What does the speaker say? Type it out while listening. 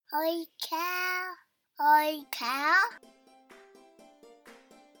Holy cow! Holy cow!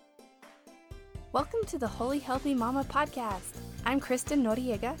 Welcome to the Holy Healthy Mama podcast. I'm Kristen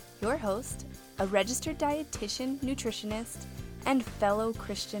Noriega, your host, a registered dietitian, nutritionist, and fellow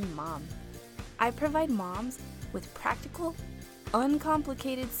Christian mom. I provide moms with practical,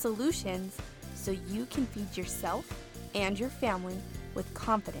 uncomplicated solutions so you can feed yourself and your family with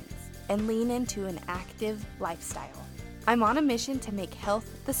confidence and lean into an active lifestyle. I'm on a mission to make health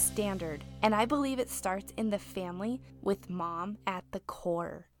the standard, and I believe it starts in the family with mom at the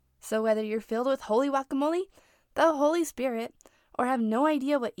core. So whether you're filled with holy guacamole, the Holy Spirit, or have no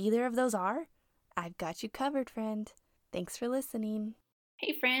idea what either of those are, I've got you covered, friend. Thanks for listening.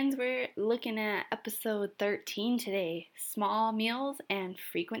 Hey friends, we're looking at episode 13 today, small meals and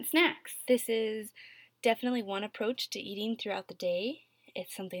frequent snacks. This is definitely one approach to eating throughout the day.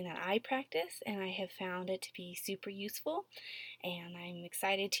 It's something that I practice and I have found it to be super useful, and I'm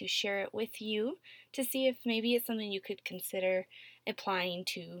excited to share it with you to see if maybe it's something you could consider applying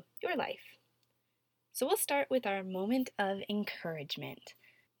to your life. So we'll start with our moment of encouragement.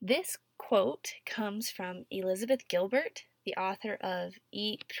 This quote comes from Elizabeth Gilbert, the author of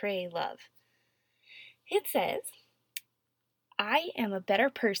Eat, Pray, Love. It says, "I am a better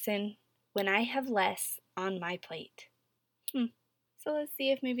person when I have less on my plate." So let's see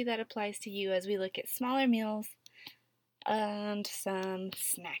if maybe that applies to you as we look at smaller meals and some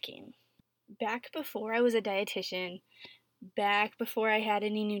snacking. Back before I was a dietitian, back before I had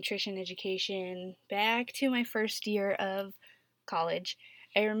any nutrition education, back to my first year of college,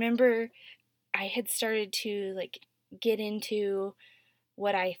 I remember I had started to get into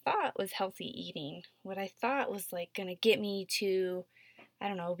what I thought was healthy eating, what I thought was gonna get me to,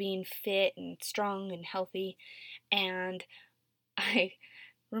 being fit and strong and healthy. And I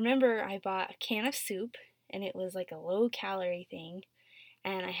remember I bought a can of soup, and it was like a low calorie thing,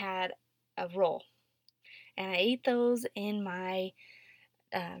 and I had a roll. And I ate those in my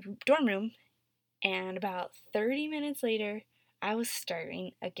dorm room, and about 30 minutes later, I was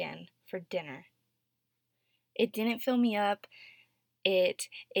starving again for dinner. It didn't fill me up. It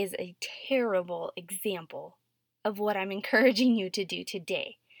is a terrible example of what I'm encouraging you to do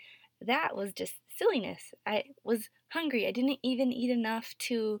today. That was just silliness. I was hungry. I didn't even eat enough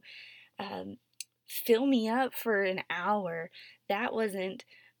to fill me up for an hour. That wasn't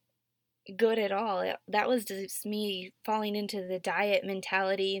good at all. That was just me falling into the diet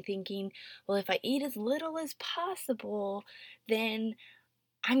mentality and thinking, well, if I eat as little as possible, then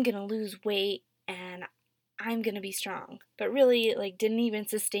I'm going to lose weight and I'm going to be strong. But really, didn't even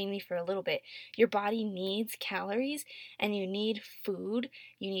sustain me for a little bit. Your body needs calories, and you need food.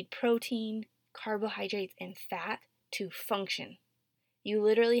 You need protein, carbohydrates, and fat to function. You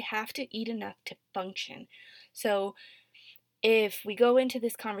literally have to eat enough to function. So if we go into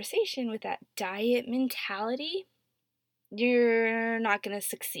this conversation with that diet mentality, you're not going to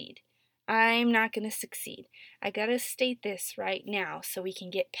succeed. I'm not going to succeed. I got to state this right now so we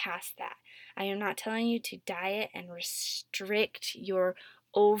can get past that. I am not telling you to diet and restrict your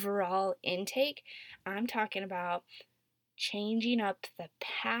overall intake. I'm talking about changing up the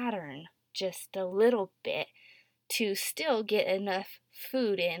pattern just a little bit to still get enough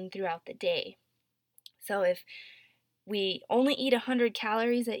food in throughout the day. So if we only eat 100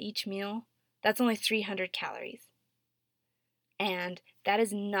 calories at each meal, that's only 300 calories. And that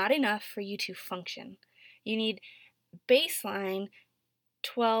is not enough for you to function. You need baseline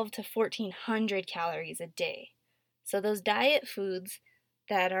 12 to 1400 calories a day. So those diet foods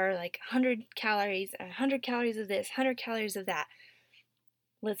that are 100 calories of this, 100 calories of that,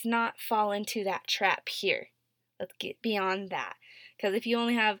 let's not fall into that trap here. Let's get beyond that. Because if you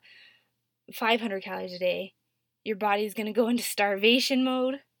only have 500 calories a day, your body's going to go into starvation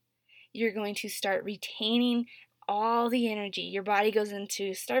mode. You're going to start retaining all the energy. Your body goes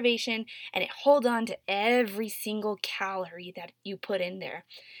into starvation and it holds on to every single calorie that you put in there.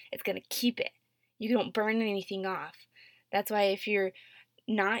 It's going to keep it. You don't burn anything off. That's why if you're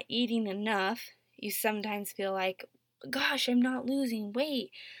not eating enough, you sometimes feel like, gosh, I'm not losing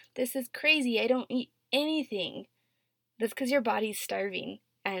weight. This is crazy. I don't eat anything. That's because your body's starving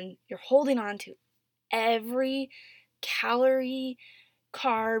and you're holding on to every calorie,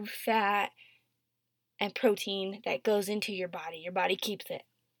 carb, fat, and protein that goes into your body. Your body keeps it.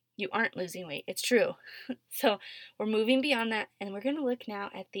 You aren't losing weight. It's true. So we're moving beyond that, and we're going to look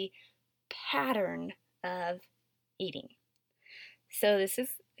now at the pattern of eating. So this is,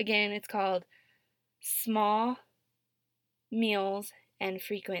 again, it's called small meals and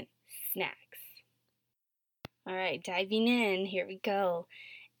frequent snacks. All right, diving in, here we go.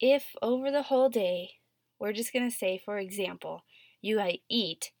 If over the whole day, we're just going to say, for example, you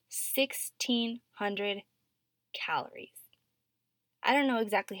eat 1,600 calories. I don't know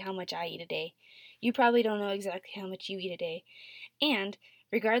exactly how much I eat a day. You probably don't know exactly how much you eat a day. And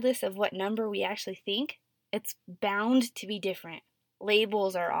regardless of what number we actually think, it's bound to be different.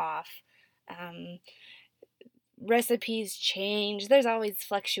 Labels are off. Recipes change. There's always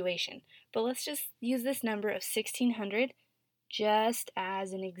fluctuation. But let's just use this number of 1,600 just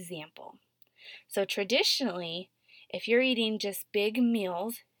as an example. So traditionally, if you're eating just big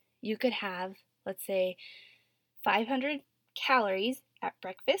meals, you could have, let's say, 500 calories at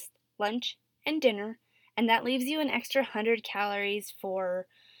breakfast, lunch, and dinner, and that leaves you an extra 100 calories for,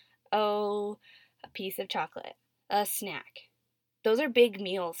 a piece of chocolate, a snack. Those are big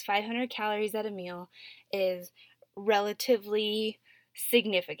meals. 500 calories at a meal is relatively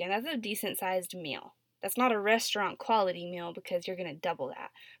significant. That's a decent sized meal. That's not a restaurant quality meal because you're going to double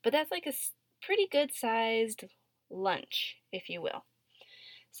that. But that's like a pretty good sized lunch, if you will.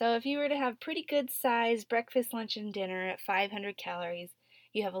 So if you were to have pretty good sized breakfast, lunch, and dinner at 500 calories,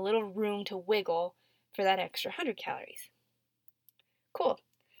 you have a little room to wiggle for that extra 100 calories. Cool.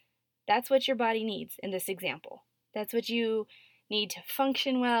 That's what your body needs in this example. That's what you need to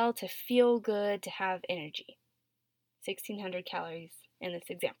function well, to feel good, to have energy. 1,600 calories in this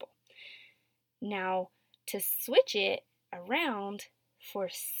example. Now, to switch it around for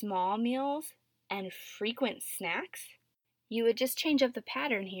small meals and frequent snacks, you would just change up the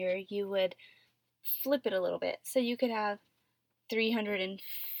pattern here. You would flip it a little bit. So you could have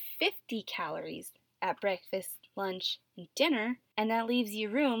 350 calories at breakfast, lunch, and dinner, and that leaves you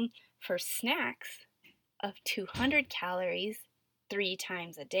room for snacks of 200 calories 3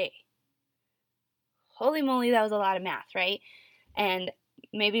 times a day. Holy moly, that was a lot of math, right? And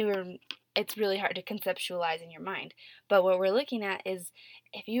maybe it's really hard to conceptualize in your mind. But what we're looking at is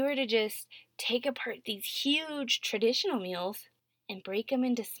if you were to just take apart these huge traditional meals and break them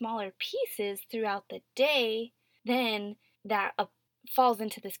into smaller pieces throughout the day, then that falls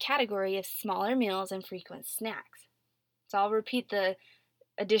into this category of smaller meals and frequent snacks. So I'll repeat the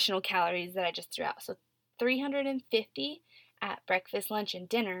additional calories that I just threw out. So 350 at breakfast, lunch, and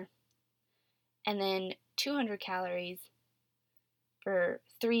dinner, and then 200 calories for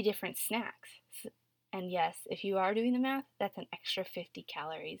 3 different snacks. And yes, if you are doing the math, that's an extra 50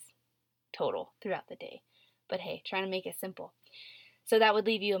 calories total throughout the day. But hey, trying to make it simple. So that would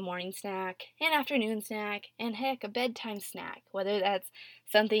leave you a morning snack, an afternoon snack, and heck, a bedtime snack. Whether that's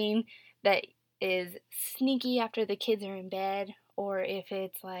something that is sneaky after the kids are in bed, or if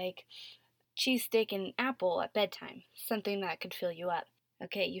it's like cheese stick and apple at bedtime, something that could fill you up.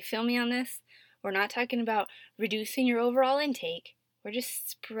 Okay, you feel me on this? We're not talking about reducing your overall intake. We're just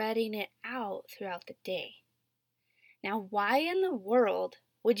spreading it out throughout the day. Now, why in the world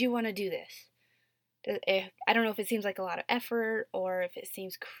would you want to do this? I don't know if it seems like a lot of effort or if it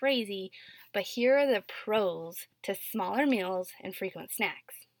seems crazy, but here are the pros to smaller meals and frequent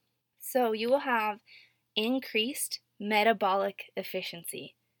snacks. So you will have increased metabolic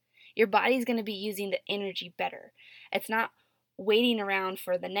efficiency. Your body's going to be using the energy better. It's not waiting around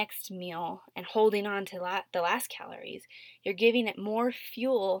for the next meal and holding on to the last calories. You're giving it more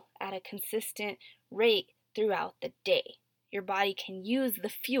fuel at a consistent rate throughout the day. Your body can use the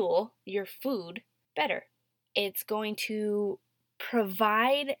fuel, your food, better. It's going to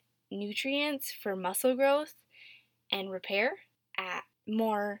provide nutrients for muscle growth and repair at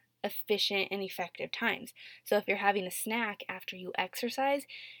more efficient and effective times. So if you're having a snack after you exercise,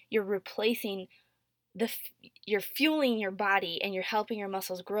 you're replacing you're fueling your body and you're helping your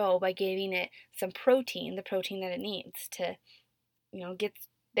muscles grow by giving it some protein, the protein that it needs to,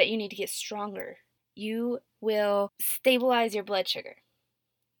 that you need to get stronger. You will stabilize your blood sugar.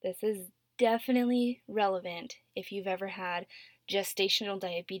 This is definitely relevant if you've ever had gestational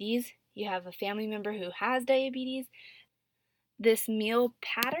diabetes, you have a family member who has diabetes. This meal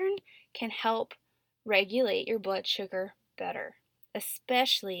pattern can help regulate your blood sugar better,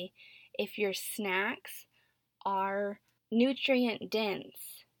 especially if your snacks are nutrient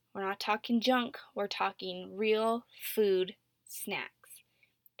dense. We're not talking junk, we're talking real food snacks.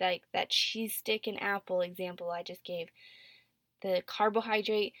 Like that cheese stick and apple example I just gave. The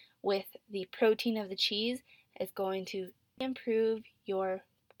carbohydrate with the protein of the cheese is going to improve your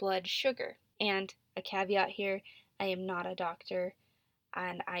blood sugar. And a caveat here, I am not a doctor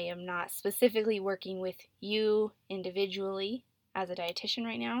and I am not specifically working with you individually as a dietitian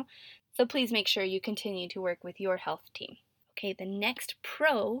right now. So please make sure you continue to work with your health team. Okay, the next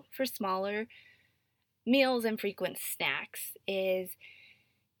pro for smaller meals and frequent snacks is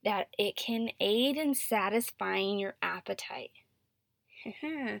that it can aid in satisfying your appetite.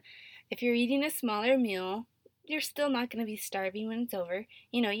 If you're eating a smaller meal, you're still not going to be starving when it's over.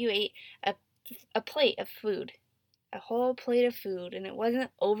 You ate a plate of food, a whole plate of food, and it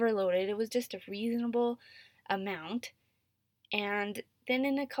wasn't overloaded. It was just a reasonable amount. And then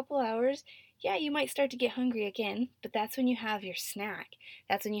in a couple hours, yeah, you might start to get hungry again, but that's when you have your snack.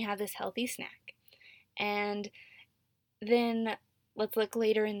 That's when you have this healthy snack. And then let's look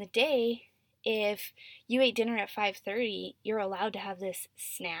later in the day. If you ate dinner at 5:30, you're allowed to have this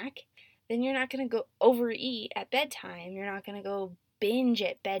snack. Then you're not going to go overeat at bedtime. You're not going to go binge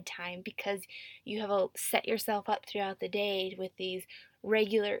at bedtime because you have set yourself up throughout the day with these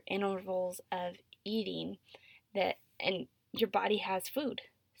regular intervals of eating and your body has food.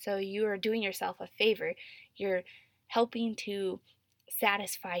 So you are doing yourself a favor. You're helping to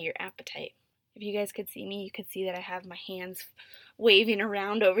satisfy your appetite. If you guys could see me, you could see that I have my hands waving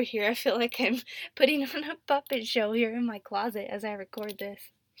around over here. I feel like I'm putting on a puppet show here in my closet as I record this.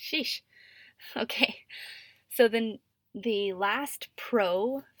 Sheesh. Okay, so then the last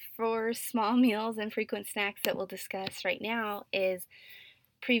pro for small meals and frequent snacks that we'll discuss right now is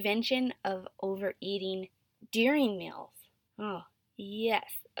prevention of overeating during meals. Oh, yes.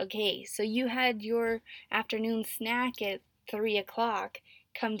 Okay, so you had your afternoon snack at 3 o'clock.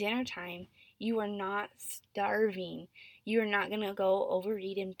 Come dinner time, you are not starving. You are not going to go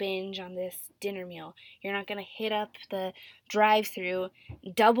overeat and binge on this dinner meal. You're not going to hit up the drive-thru,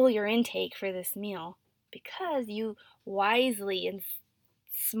 double your intake for this meal because you wisely and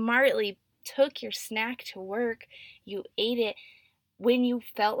smartly took your snack to work. You ate it when you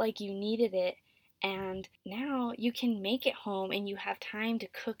felt like you needed it, and now you can make it home and you have time to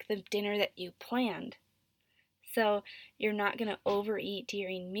cook the dinner that you planned. So you're not going to overeat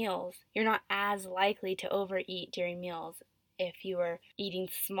during meals. You're not as likely to overeat during meals if you are eating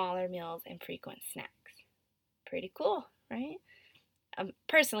smaller meals and frequent snacks. Pretty cool, right?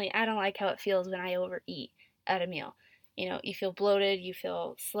 Personally, I don't like how it feels when I overeat at a meal. You feel bloated, you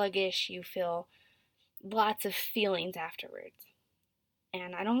feel sluggish, you feel lots of feelings afterwards.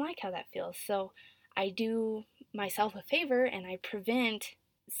 And I don't like how that feels. So I do myself a favor and I prevent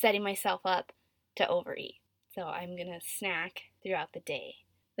setting myself up to overeat. So I'm going to snack throughout the day.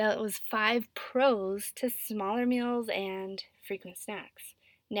 That was 5 pros to smaller meals and frequent snacks.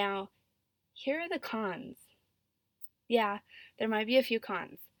 Now, here are the cons. Yeah, there might be a few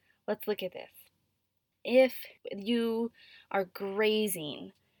cons. Let's look at this. If you are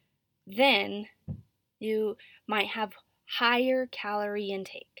grazing, then you might have higher calorie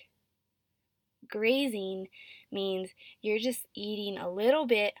intake. Grazing means you're just eating a little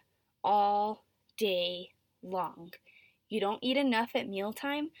bit all day long. You don't eat enough at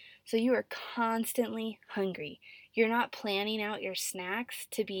mealtime, so you are constantly hungry. You're not planning out your snacks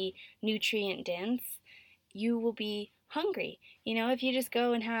to be nutrient dense. You will be hungry. If you just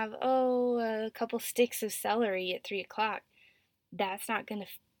go and have, a couple sticks of celery at 3 o'clock, that's not going to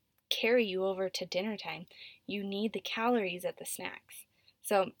carry you over to dinner time. You need the calories at the snacks.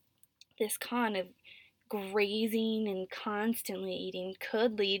 So this con of grazing and constantly eating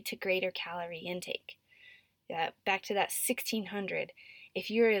could lead to greater calorie intake. Back to that 1600. If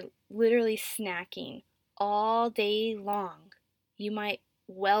you're literally snacking all day long, you might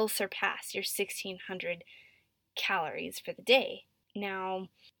well surpass your 1600 calories for the day. Now,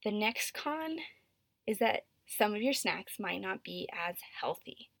 the next con is that some of your snacks might not be as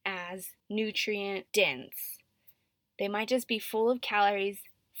healthy, as nutrient dense. They might just be full of calories,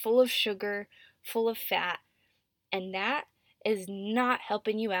 full of sugar, full of fat, and that is not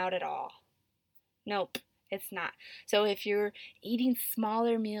helping you out at all. Nope, it's not. So if you're eating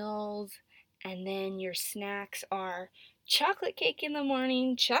smaller meals and then your snacks are chocolate cake in the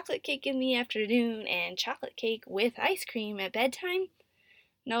morning, chocolate cake in the afternoon, and chocolate cake with ice cream at bedtime,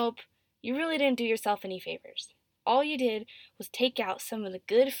 nope, you really didn't do yourself any favors. All you did was take out some of the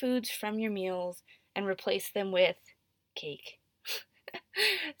good foods from your meals and replace them with cake.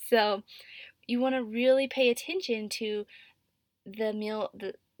 So you want to really pay attention to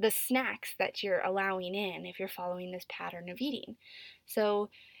the snacks that you're allowing in if you're following this pattern of eating. So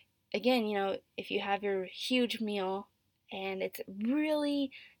again, if you have your huge meal and it's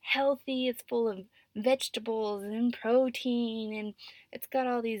really healthy, it's full of vegetables and protein and it's got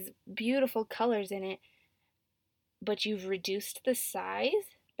all these beautiful colors in it, but you've reduced the size,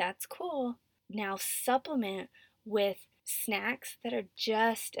 that's cool. Now supplement with snacks that are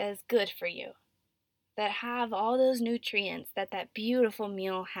just as good for you, that have all those nutrients that beautiful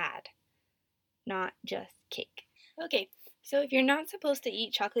meal had, not just cake. Okay, so if you're not supposed to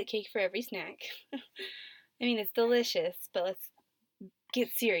eat chocolate cake for every snack, I mean, it's delicious, but let's get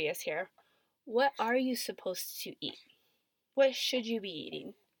serious here. What are you supposed to eat? What should you be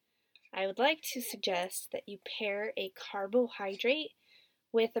eating? I would like to suggest that you pair a carbohydrate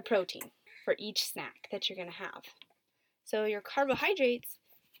with a protein for each snack that you're going to have. So your carbohydrates,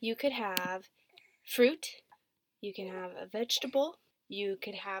 you could have fruit, you can have a vegetable, you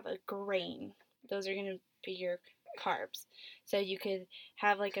could have a grain. Those are going to be your carbs. So you could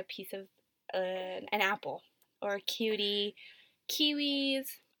have like a piece of an apple or a cutie, kiwis,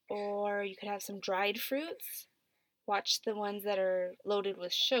 or you could have some dried fruits. Watch the ones that are loaded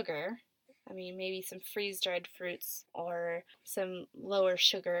with sugar. I mean, maybe some freeze-dried fruits or some lower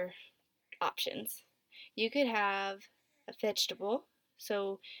sugar options. You could have a vegetable.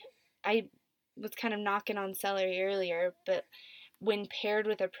 So I was kind of knocking on celery earlier, but when paired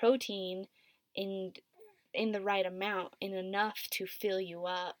with a protein in the right amount, in enough to fill you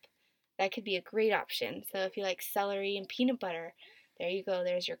up, that could be a great option. So if you like celery and peanut butter, there you go.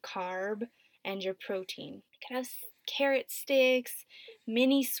 There's your carb and your protein. You can have carrot sticks,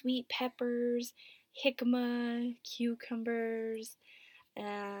 mini sweet peppers, jicama, cucumbers.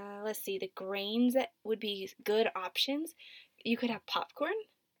 Let's see, the grains that would be good options. You could have popcorn.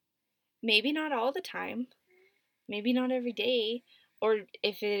 Maybe not all the time. Maybe not every day. Or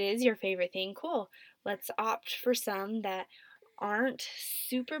if it is your favorite thing, cool. Let's opt for some that aren't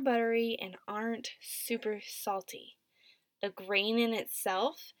super buttery and aren't super salty. The grain in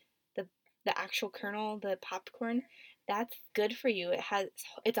itself, the actual kernel, the popcorn, that's good for you.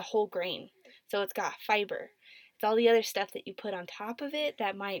 It's a whole grain. So it's got fiber. It's all the other stuff that you put on top of it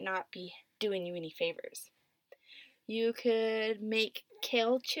that might not be doing you any favors. You could make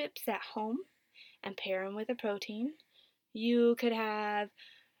kale chips at home and pair them with a protein. You could have,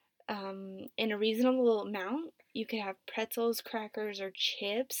 in a reasonable amount, you could have pretzels, crackers, or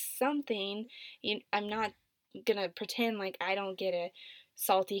chips, something. I'm not gonna pretend like I don't get a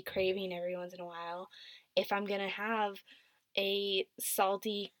salty craving every once in a while. If I'm gonna have a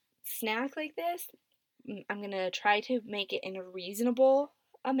salty snack like this, I'm gonna try to make it in a reasonable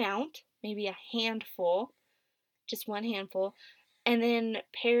amount, maybe a handful, just one handful, and then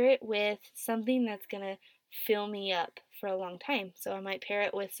pair it with something that's gonna fill me up for a long time. So I might pair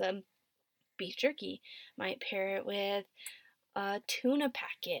it with some beef jerky, might pair it with a tuna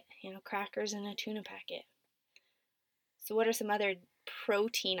packet, crackers in a tuna packet. So what are some other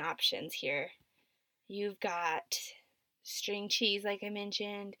protein options here? You've got string cheese, like I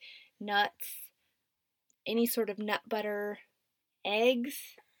mentioned, nuts, any sort of nut butter, eggs,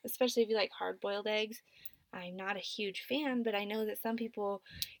 especially if you like hard-boiled eggs. I'm not a huge fan, but I know that some people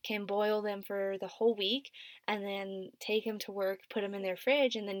can boil them for the whole week and then take them to work, put them in their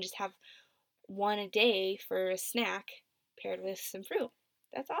fridge, and then just have one a day for a snack paired with some fruit.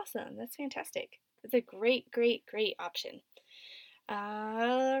 That's awesome. That's fantastic. It's a great, great, great option.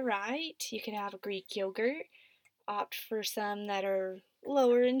 All right, you can have a Greek yogurt. Opt for some that are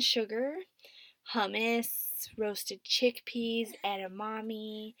lower in sugar. Hummus, roasted chickpeas,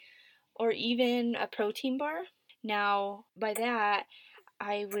 edamame, or even a protein bar. Now, by that,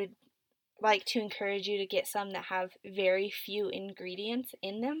 I would like to encourage you to get some that have very few ingredients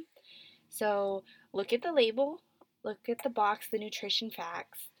in them. So look at the label, look at the box, the nutrition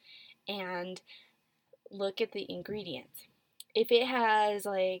facts, and look at the ingredients. If it has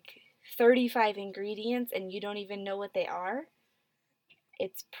like 35 ingredients and you don't even know what they are,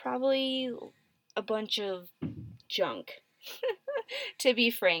 it's probably a bunch of junk, to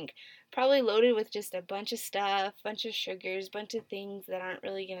be frank. Probably loaded with just a bunch of stuff, bunch of sugars, bunch of things that aren't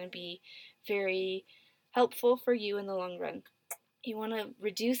really going to be very helpful for you in the long run. You want to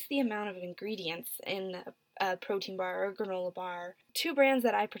reduce the amount of ingredients in a protein bar or a granola bar. Two brands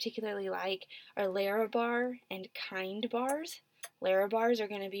that I particularly like are Larabar and Kind bars. Larabars are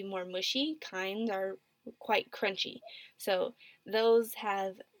going to be more mushy. Kind are quite crunchy. So those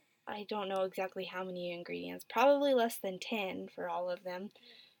have, I don't know exactly how many ingredients, probably less than 10 for all of them.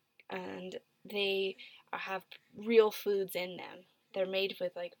 And they have real foods in them. They're made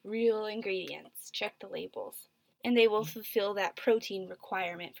with like real ingredients. Check the labels. And they will fulfill that protein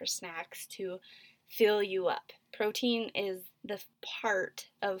requirement for snacks to fill you up. Protein is the part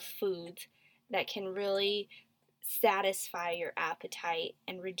of foods that can really satisfy your appetite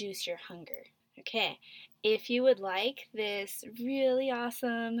and reduce your hunger. Okay, if you would like this really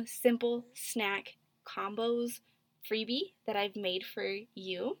awesome, simple snack combos freebie that I've made for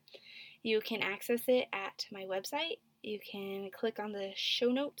you, you can access it at my website. You can click on the show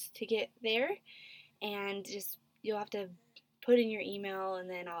notes to get there, and you'll have to put in your email and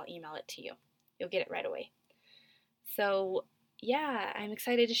then I'll email it to you. You'll get it right away. So yeah, I'm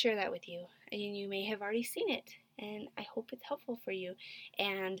excited to share that with you. And you may have already seen it, and I hope it's helpful for you.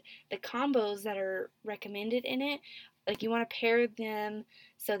 And the combos that are recommended in it Like, you want to pair them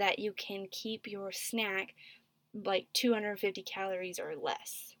so that you can keep your snack like 250 calories or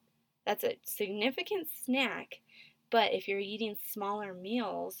less. That's a significant snack, but if you're eating smaller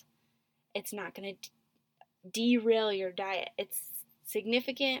meals, it's not going to derail your diet. It's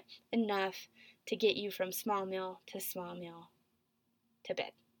significant enough to get you from small meal to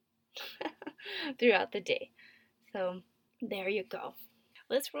bed throughout the day. So there you go.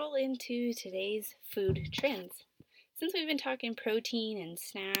 Let's roll into today's food trends. Since we've been talking protein and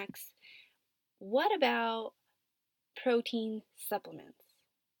snacks, what about protein supplements?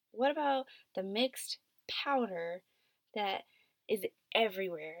 What about the mixed powder that is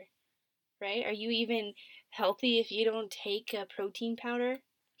everywhere, right? Are you even healthy if you don't take a protein powder?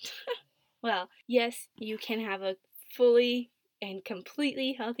 Well, yes, you can have a fully and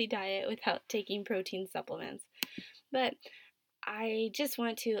completely healthy diet without taking protein supplements. But I just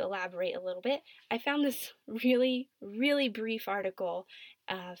want to elaborate a little bit. I found this really, really brief article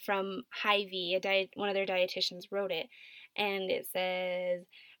from Hy-Vee, one of their dietitians wrote it, and it says,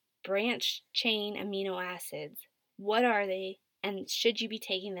 branch chain amino acids. What are they, and should you be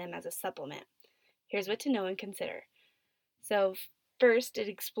taking them as a supplement? Here's what to know and consider. So first, it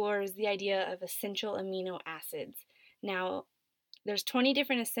explores the idea of essential amino acids. Now, there's 20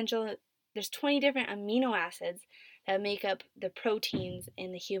 different amino acids that make up the proteins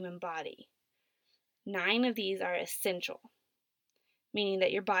in the human body. 9 of these are essential, meaning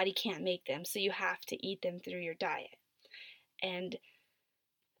that your body can't make them, so you have to eat them through your diet. And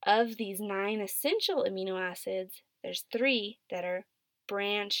of these 9 essential amino acids, there's 3 that are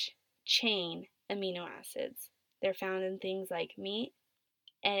branch chain amino acids. They're found in things like meat,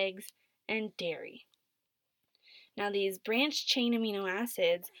 eggs, and dairy. Now, these branch chain amino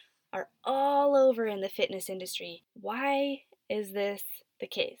acids are all over in the fitness industry. Why is this the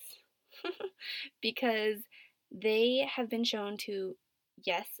case? Because they have been shown to,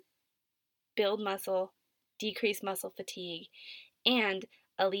 yes, build muscle, decrease muscle fatigue, and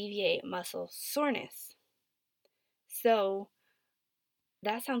alleviate muscle soreness. So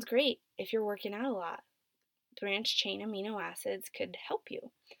that sounds great if you're working out a lot. Branch chain amino acids could help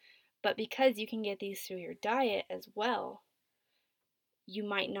you. But because you can get these through your diet as well, you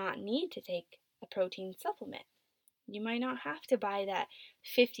might not need to take a protein supplement. You might not have to buy that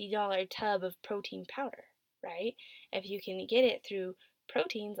 $50 tub of protein powder, right? If you can get it through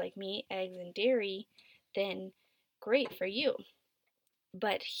proteins like meat, eggs, and dairy, then great for you.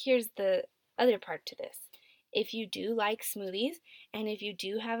 But here's the other part to this. If you do like smoothies, and if you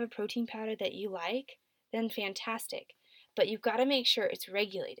do have a protein powder that you like, then fantastic. But you've got to make sure it's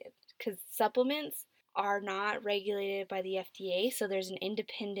regulated, because supplements are not regulated by the FDA, so there's an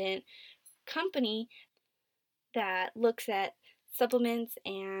independent company that looks at supplements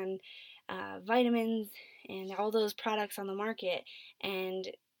and vitamins and all those products on the market, and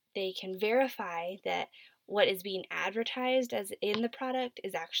they can verify that what is being advertised as in the product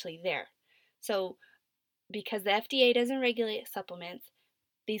is actually there. So because the FDA doesn't regulate supplements,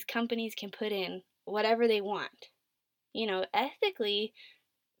 these companies can put in whatever they want. You know, ethically,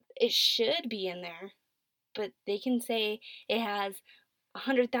 it should be in there, but they can say it has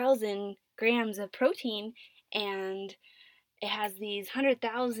 100,000 grams of protein and it has these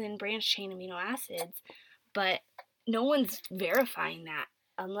 100,000 branch chain amino acids, but no one's verifying that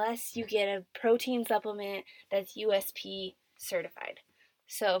unless you get a protein supplement that's USP certified.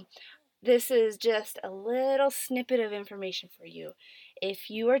 So this is just a little snippet of information for you. If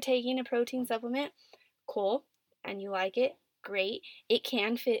you are taking a protein supplement, cool, and you like it, great. It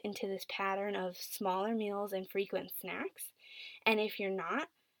can fit into this pattern of smaller meals and frequent snacks. And if you're not,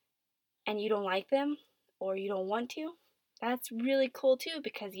 and you don't like them, or you don't want to, that's really cool too,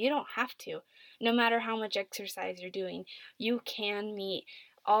 because you don't have to. No matter how much exercise you're doing, you can meet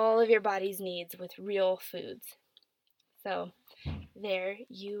all of your body's needs with real foods. So there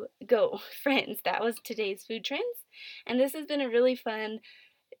you go, friends. That was today's food trends. And this has been a really fun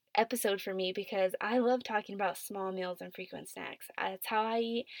episode for me because I love talking about small meals and frequent snacks. That's how I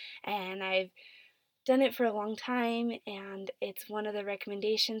eat, and I've done it for a long time, and it's one of the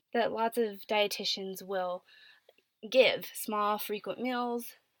recommendations that lots of dietitians will give. Small, frequent meals,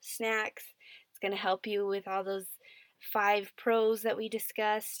 snacks. It's going to help you with all those 5 pros that we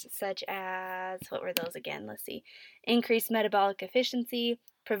discussed, such as, what were those again? Let's see. Increased metabolic efficiency,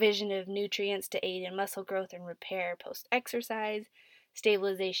 provision of nutrients to aid in muscle growth and repair post-exercise,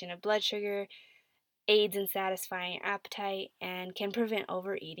 stabilization of blood sugar, aids in satisfying appetite, and can prevent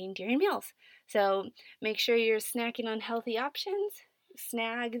overeating during meals. So make sure you're snacking on healthy options.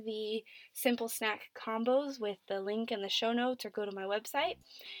 Snag the simple snack combos with the link in the show notes or go to my website.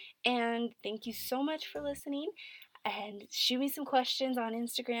 And thank you so much for listening. And shoot me some questions on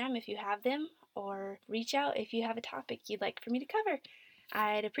Instagram if you have them, or reach out if you have a topic you'd like for me to cover.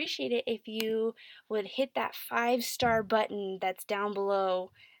 I'd appreciate it if you would hit that 5-star button that's down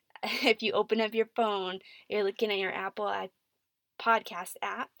below. If you open up your phone, you're looking at your Apple podcast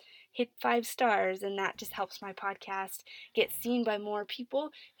app, hit 5 stars, and that just helps my podcast get seen by more people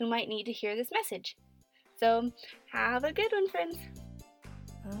who might need to hear this message. So have a good one, friends.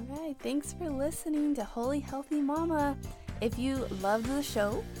 All right, thanks for listening to Holy Healthy Mama. If you loved the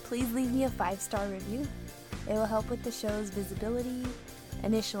show, please leave me a 5-star review. It will help with the show's visibility,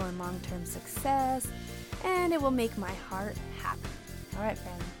 initial and long-term success, and it will make my heart happy. All right,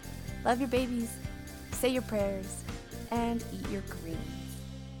 friends, love your babies, say your prayers, and eat your greens.